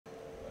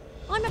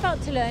I'm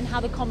about to learn how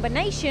the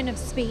combination of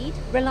speed,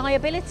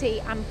 reliability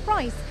and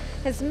price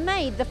has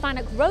made the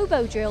FANUC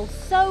ROBODRILL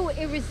so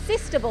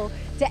irresistible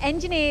to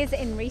engineers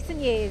in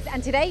recent years,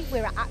 and today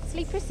we're at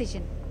Apsley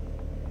Precision.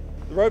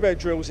 The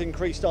RoboDrill's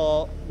increased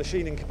our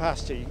machining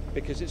capacity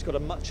because it's got a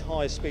much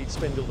higher speed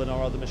spindle than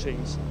our other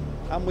machines,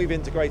 and we've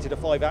integrated a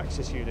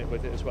 5-axis unit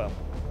with it as well.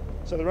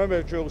 So the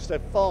RoboDrill's the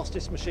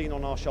fastest machine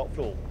on our shop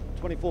floor,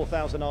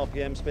 24,000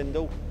 RPM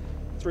spindle,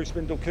 through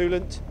spindle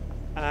coolant,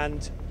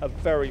 and a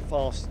very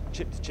fast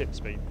chip-to-chip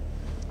speed.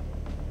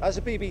 As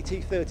a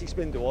BBT30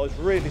 spindle, I was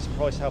really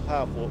surprised how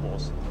powerful it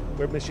was.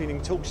 We're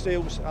machining tool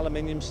steels,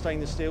 aluminium,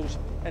 stainless steels,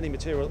 any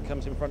material that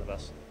comes in front of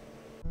us.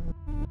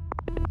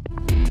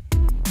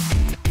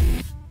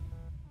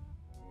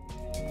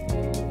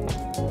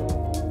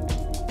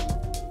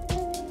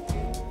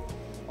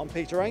 I'm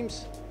Peter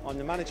Ames. I'm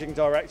the Managing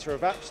Director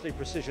of Apsley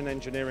Precision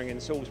Engineering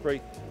in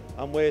Salisbury,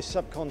 and we're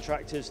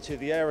subcontractors to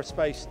the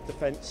aerospace,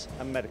 defence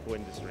and medical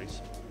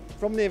industries.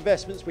 From the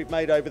investments we've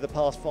made over the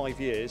past 5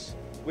 years,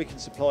 we can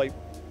supply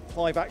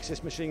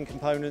 5-axis machine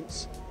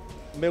components,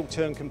 mill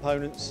turn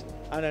components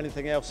and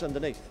anything else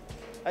underneath.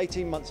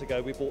 18 months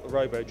ago we bought the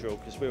RoboDrill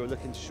because we were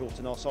looking to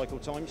shorten our cycle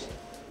times.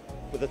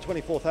 With a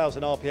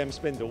 24,000 RPM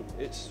spindle,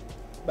 it's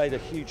made a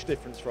huge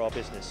difference for our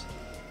business.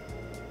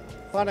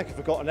 FANUC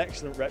have got an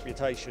excellent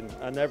reputation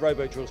and their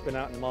RoboDrill's been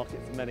out in the market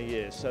for many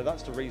years, so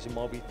that's the reason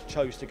why we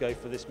chose to go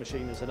for this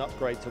machine as an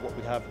upgrade to what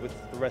we have with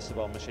the rest of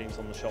our machines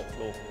on the shop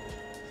floor.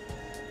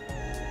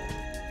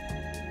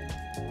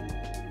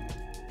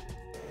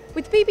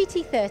 With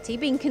BBT30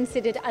 being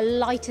considered a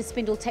lighter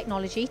spindle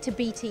technology to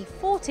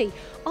BT40,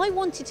 I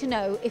wanted to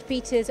know if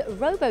Peter's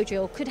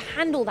RoboDrill could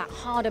handle that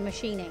harder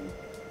machining.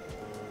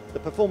 The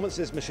performance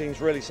of this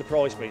machine's really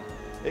surprised me.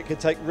 It can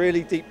take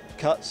really deep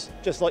cuts,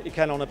 just like you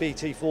can on a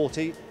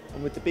BT40,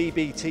 and with the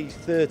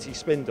BBT30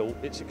 spindle,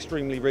 it's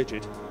extremely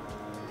rigid.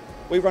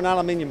 We run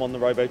aluminium on the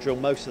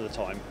RoboDrill most of the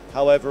time,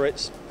 however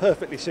it's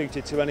perfectly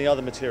suited to any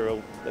other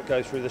material that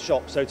goes through the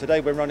shop. So today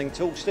we're running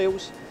tool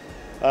steels,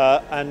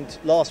 and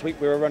last week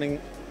we were running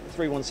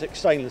 316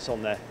 stainless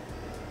on there.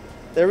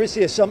 There is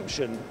the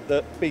assumption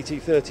that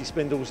BT30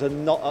 spindles are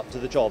not up to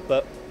the job,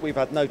 but we've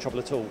had no trouble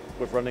at all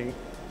with running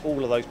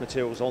all of those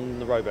materials on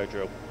the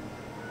RoboDrill.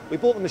 We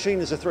bought the machine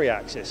as a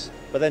 3-axis,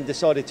 but then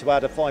decided to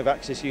add a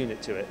 5-axis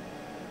unit to it.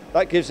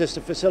 That gives us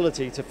the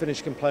facility to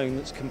finish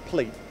components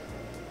complete,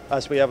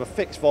 as we have a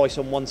fixed vise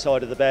on one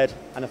side of the bed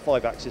and a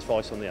 5-axis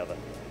vise on the other.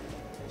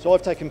 So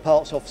I've taken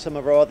parts off some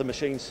of our other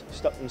machines,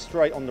 stuck them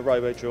straight on the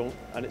RoboDrill,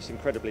 and it's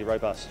incredibly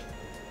robust.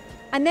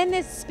 And then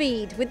there's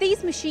speed. With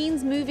these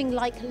machines moving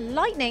like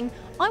lightning,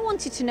 I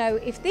wanted to know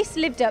if this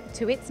lived up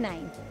to its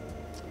name.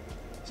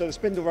 So the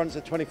spindle runs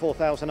at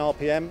 24,000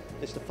 RPM.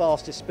 It's the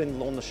fastest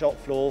spindle on the shop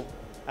floor,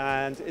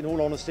 and in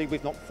all honesty,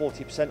 we've knocked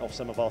 40% off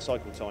some of our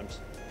cycle times.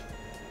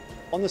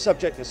 On the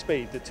subject of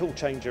speed, the tool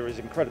changer is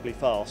incredibly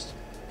fast.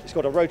 It's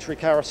got a rotary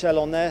carousel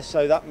on there,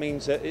 so that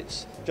means that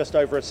it's just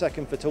over a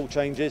second for tool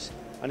changes,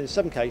 and in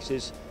some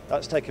cases,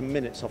 that's taken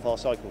minutes off our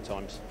cycle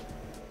times.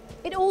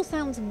 It all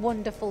sounds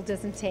wonderful,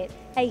 doesn't it?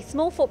 A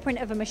small footprint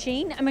of a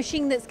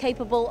machine that's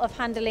capable of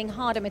handling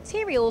harder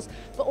materials,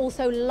 but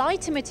also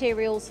lighter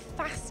materials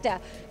faster.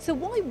 So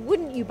why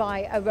wouldn't you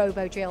buy a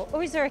RoboDrill,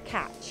 or is there a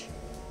catch?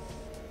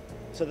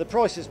 So the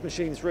price of this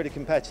machine is really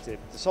competitive.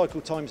 The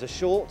cycle times are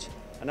short,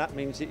 and that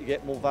means that you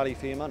get more value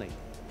for your money.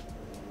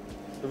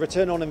 The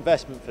return on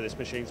investment for this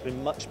machine has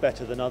been much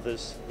better than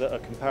others that are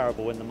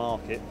comparable in the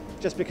market,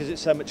 just because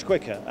it's so much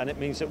quicker, and it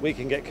means that we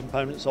can get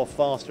components off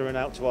faster and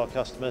out to our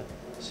customer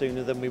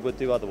sooner than we would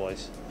do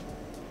otherwise.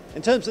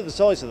 In terms of the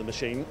size of the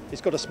machine, it's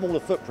got a smaller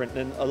footprint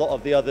than a lot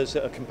of the others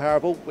that are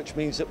comparable, which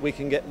means that we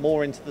can get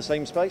more into the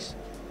same space.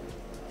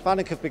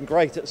 FANUC have been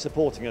great at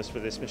supporting us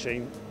with this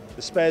machine.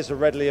 The spares are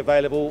readily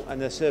available and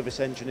their service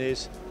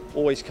engineers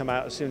always come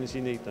out as soon as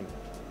you need them.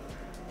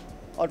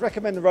 I'd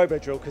recommend the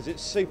RoboDrill because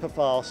it's super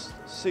fast,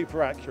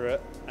 super accurate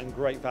and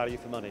great value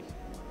for money.